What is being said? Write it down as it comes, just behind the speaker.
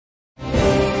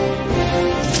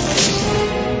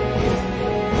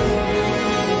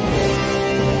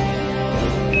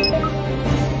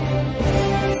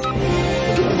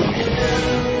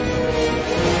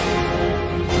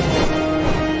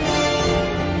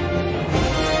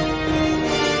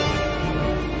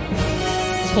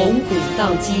从古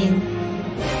到今，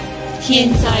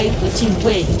天灾和敬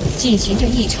畏进行着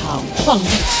一场旷日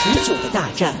持久的大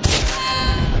战。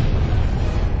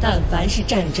但凡是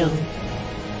战争，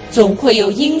总会有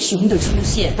英雄的出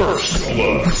现。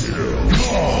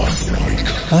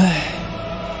唉，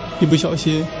一不小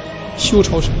心又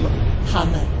超神了。他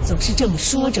们总是这么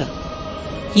说着，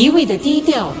一味的低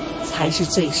调才是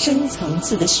最深层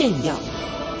次的炫耀。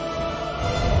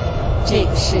这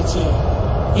个世界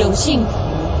有幸福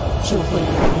就会有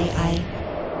悲哀，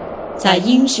在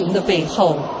英雄的背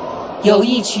后有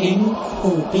一群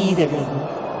苦逼的人，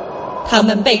他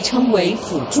们被称为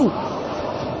辅助。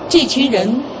这群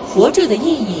人活着的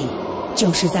意义，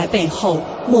就是在背后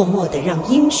默默地让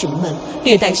英雄们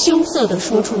略带羞涩地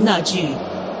说出那句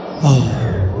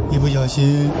一不小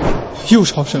心又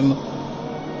超神了。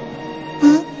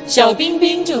小冰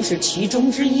冰就是其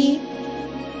中之一。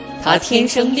他天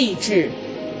生丽质，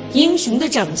英雄的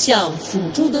长相，辅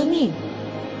助的命，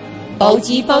包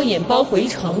机包眼包回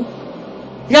城，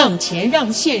让钱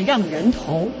让线让人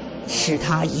头，是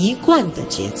他一贯的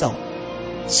节奏。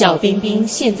小冰冰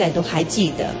现在都还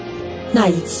记得那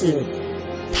一次，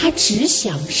他只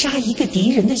想杀一个敌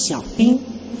人的小兵，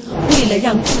为了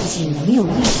让自己能有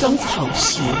一双草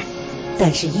鞋，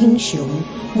但是英雄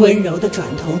温柔地转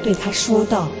头对他说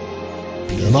道：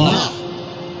别闹。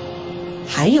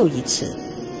还有一次，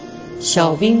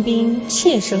小冰冰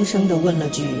怯生生地问了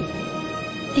句：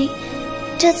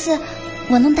这次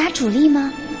我能打主力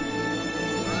吗？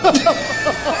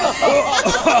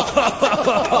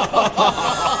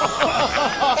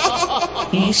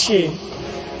于是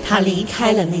他离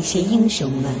开了那些英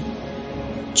雄们，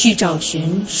去找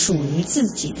寻属于自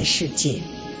己的世界。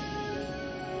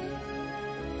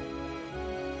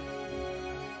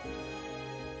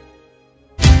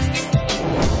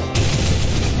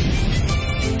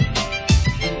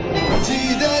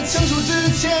记得成熟之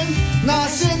前那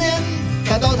些年，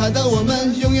打倒他的我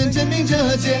们永远肩并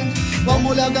着肩，忘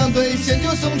不了刚兑现就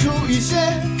送出一些，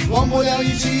忘不了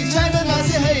一起拆的那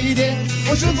些黑点。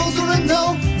我是风俗人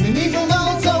头，你逆风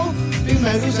暴走，兵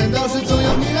败如山倒是总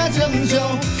有你来拯救，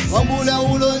忘不了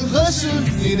无论何时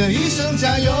你的一声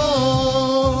加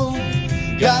油。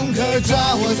赶客抓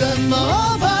我怎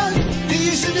么办？第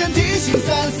一时间提醒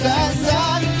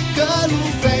333，各路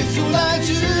飞速来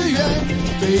支援，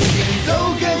对面都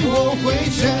给我回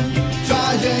拳，抓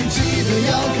人记得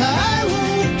要开悟，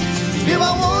别忘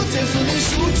我减速你输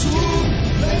出，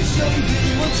没兄弟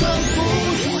我全付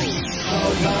出，刀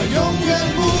塔永远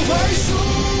不会输，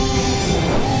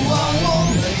不忘我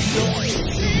没兄弟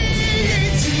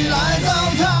一起来刀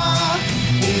塔，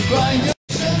不管有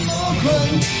什么困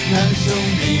难，兄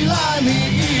弟拉你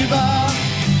一把，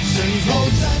身后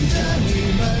站着你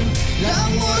们，让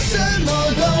我什么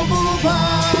都不怕，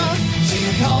紧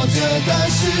靠着但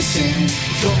是心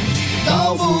中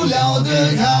到不了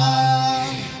的他。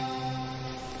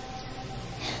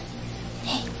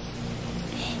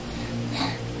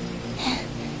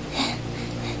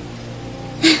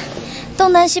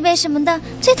东南西北什么的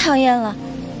最讨厌了，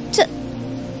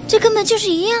这根本就是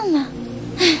一样啊！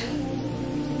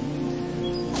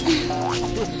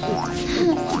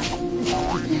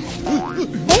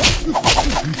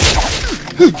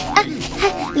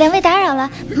两位打扰了，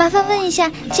麻烦问一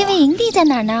下，这位营地在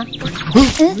哪儿呢？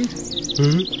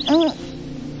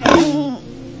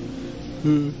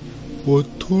我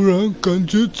突然感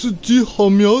觉自己好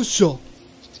渺小。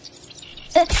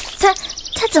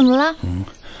他怎么了？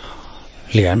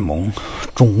联盟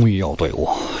终于要对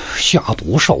我下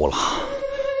毒手了。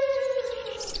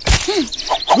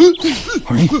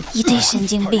一堆神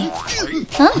经病！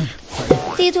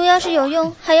地图要是有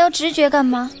用，还要直觉干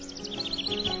嘛？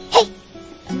嘿，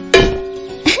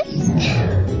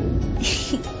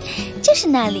就是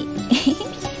那里，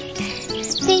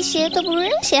飞鞋都不如扔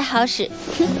鞋好使。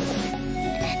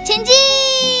前进！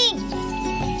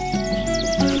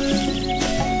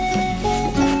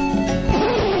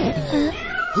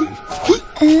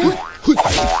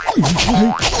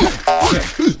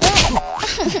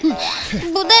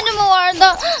不带这么玩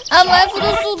的，俺埋伏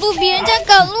的速度比人家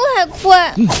赶路还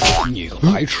快。你个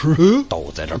白痴，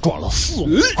都在这转了4、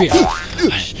5遍，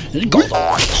搞得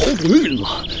我头都晕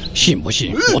了。信不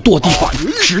信我跺地板，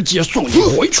直接送你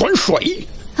回泉水？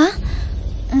啊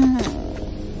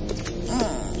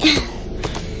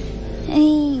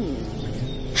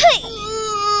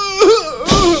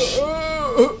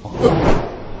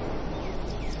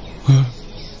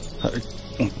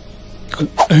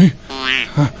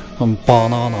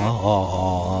？banana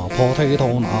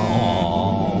potato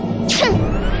now。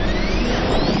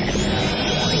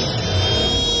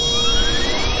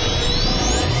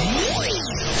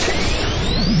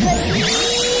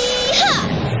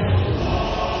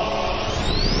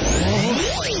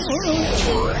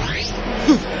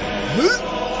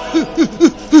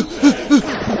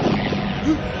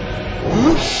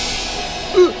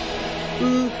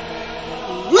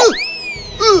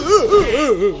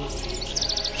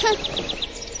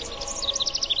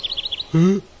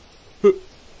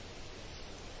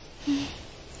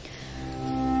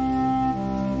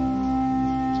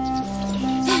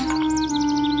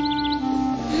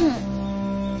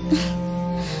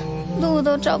路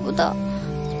都找不到，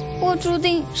我注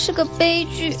定是个悲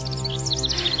剧。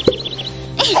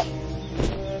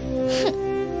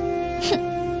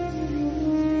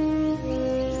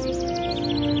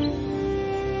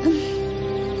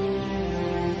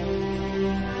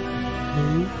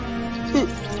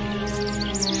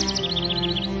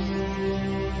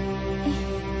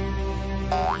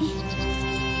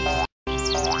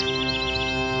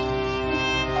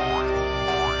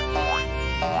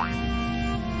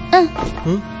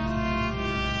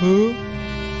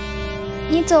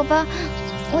你走吧，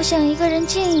我想一个人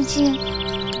静一静。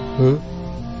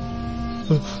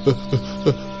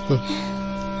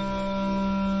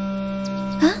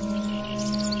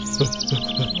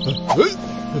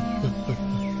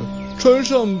穿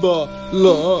上吧，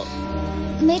冷。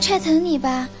没踹疼你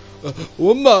吧？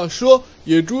我妈说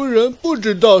野猪人不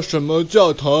知道什么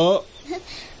叫疼。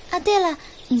啊，对了，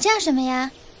你叫什么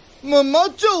呀？妈妈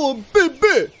叫我贝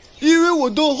贝，因为我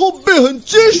的后背很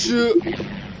结实。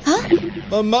啊？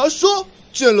妈妈说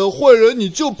见了坏人你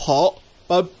就跑，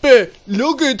把背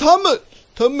留给他们，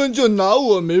他们就拿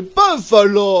我没办法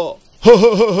了。呵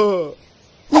呵呵呵。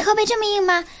你后背这么硬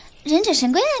吗？忍者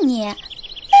神龟啊你！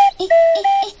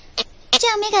这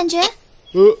样没感觉？嘿，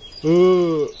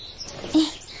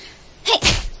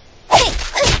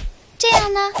这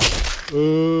样呢？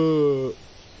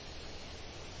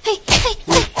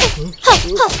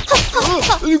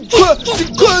好！你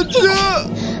快点！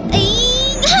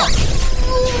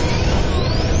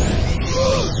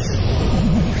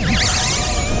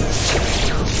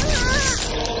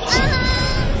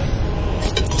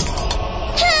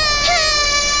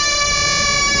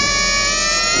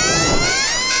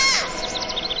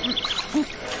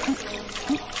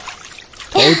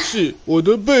淘气，我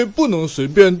的背不能随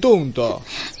便动的。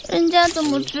人家怎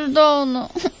么知道呢？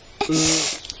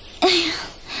哎呀，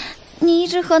你一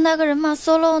直和那个人马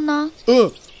solo 呢？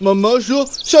妈妈说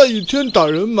下雨天打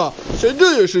人马，闲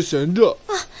着也是闲着。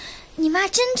哇，你妈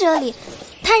真哲理。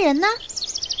他人呢？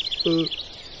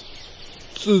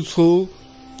自从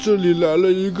这里来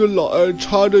了一个老爱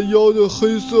叉着腰的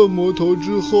黑色魔头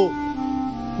之后，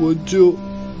我就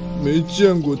没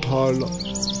见过他了。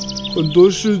很多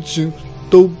事情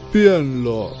都变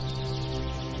了。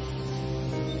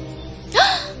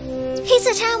黑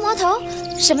色叉腰魔头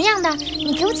什么样的？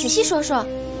你给我仔细说说。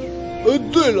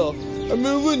对了，还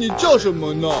没问你叫什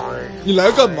么呢？你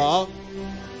来干嘛？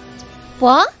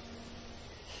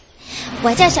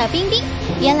我叫小冰冰，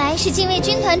原来是禁卫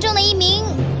军团中的一名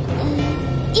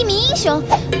英雄。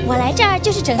我来这儿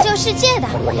就是拯救世界的。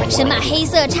神马黑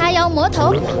色叉腰魔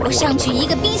头，我上去一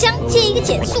个冰箱接一个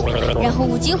减速，然后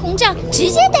5级红杖直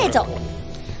接带走。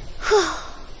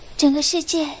整个世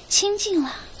界清静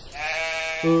了。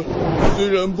虽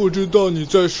然不知道你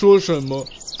在说什么，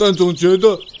但总觉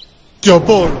得屌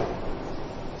爆了。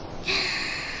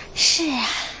是啊，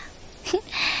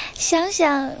想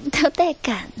想都带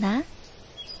感呢。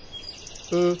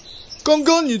刚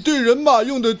刚你对人马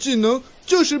用的技能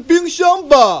就是冰箱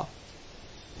吧？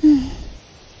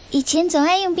以前总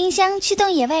爱用冰箱驱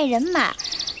动野外人马，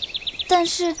但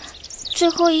是最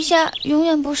后一下永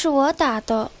远不是我打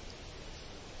的。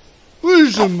为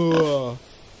什么啊？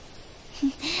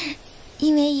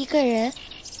因为一个人。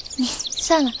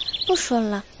算了，不说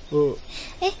了。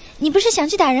你不是想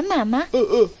去打人马吗？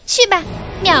去吧，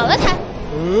秒了他。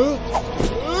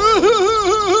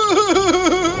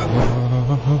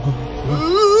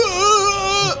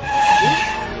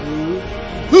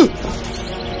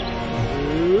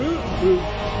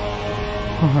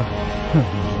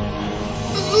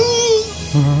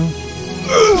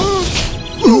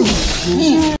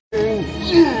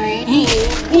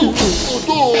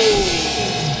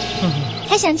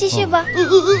还想继续不？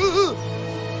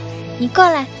你过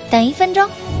来，等1分钟。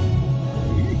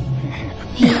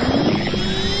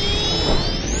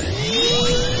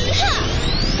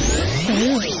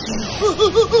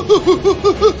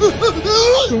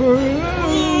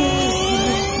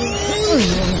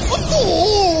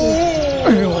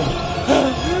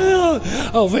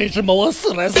为什么我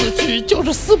死来死去就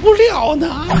是死不了呢？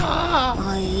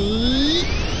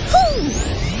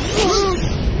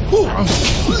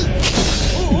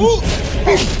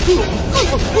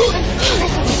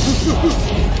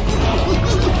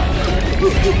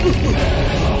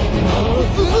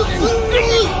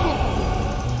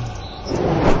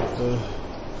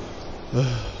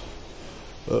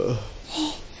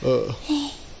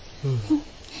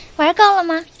玩够了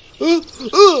吗？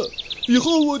以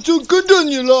后我就跟着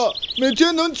你了，每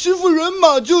天能欺负人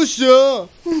马就行。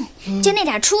就那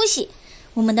点出息。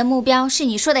我们的目标是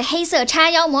你说的黑色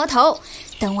叉腰魔头。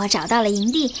等我找到了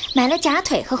营地，买了假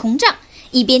腿和红杖，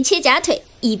一边切假腿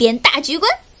一边大局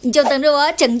观，你就等着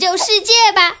我拯救世界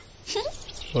吧。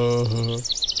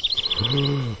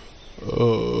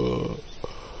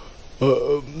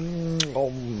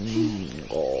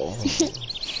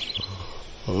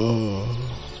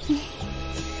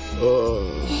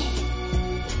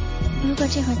如果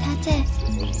这会儿他在，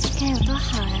该有多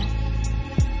好啊！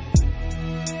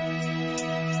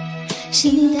是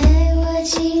你带我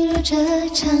进入这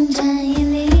场战役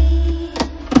里，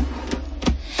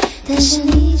但是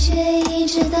你却一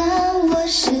直当我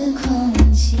是空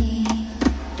气。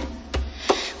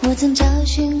我曾找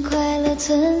寻快乐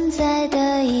存在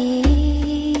的意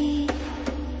义，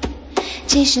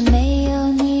即使没有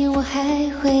你，我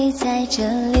还会在这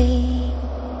里。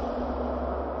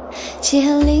气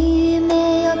候淋雨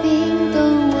没有冰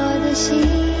冻我的心，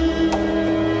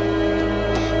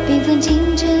冰封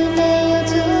静止没有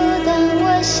阻挡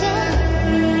我想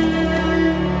你。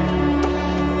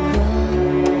若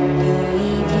有一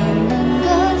天能够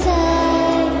再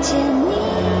见你，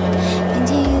并肩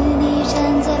与你站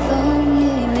在风雨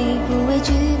里，不畏惧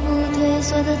不退缩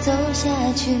地走下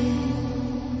去。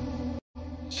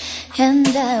And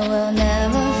I will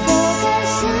never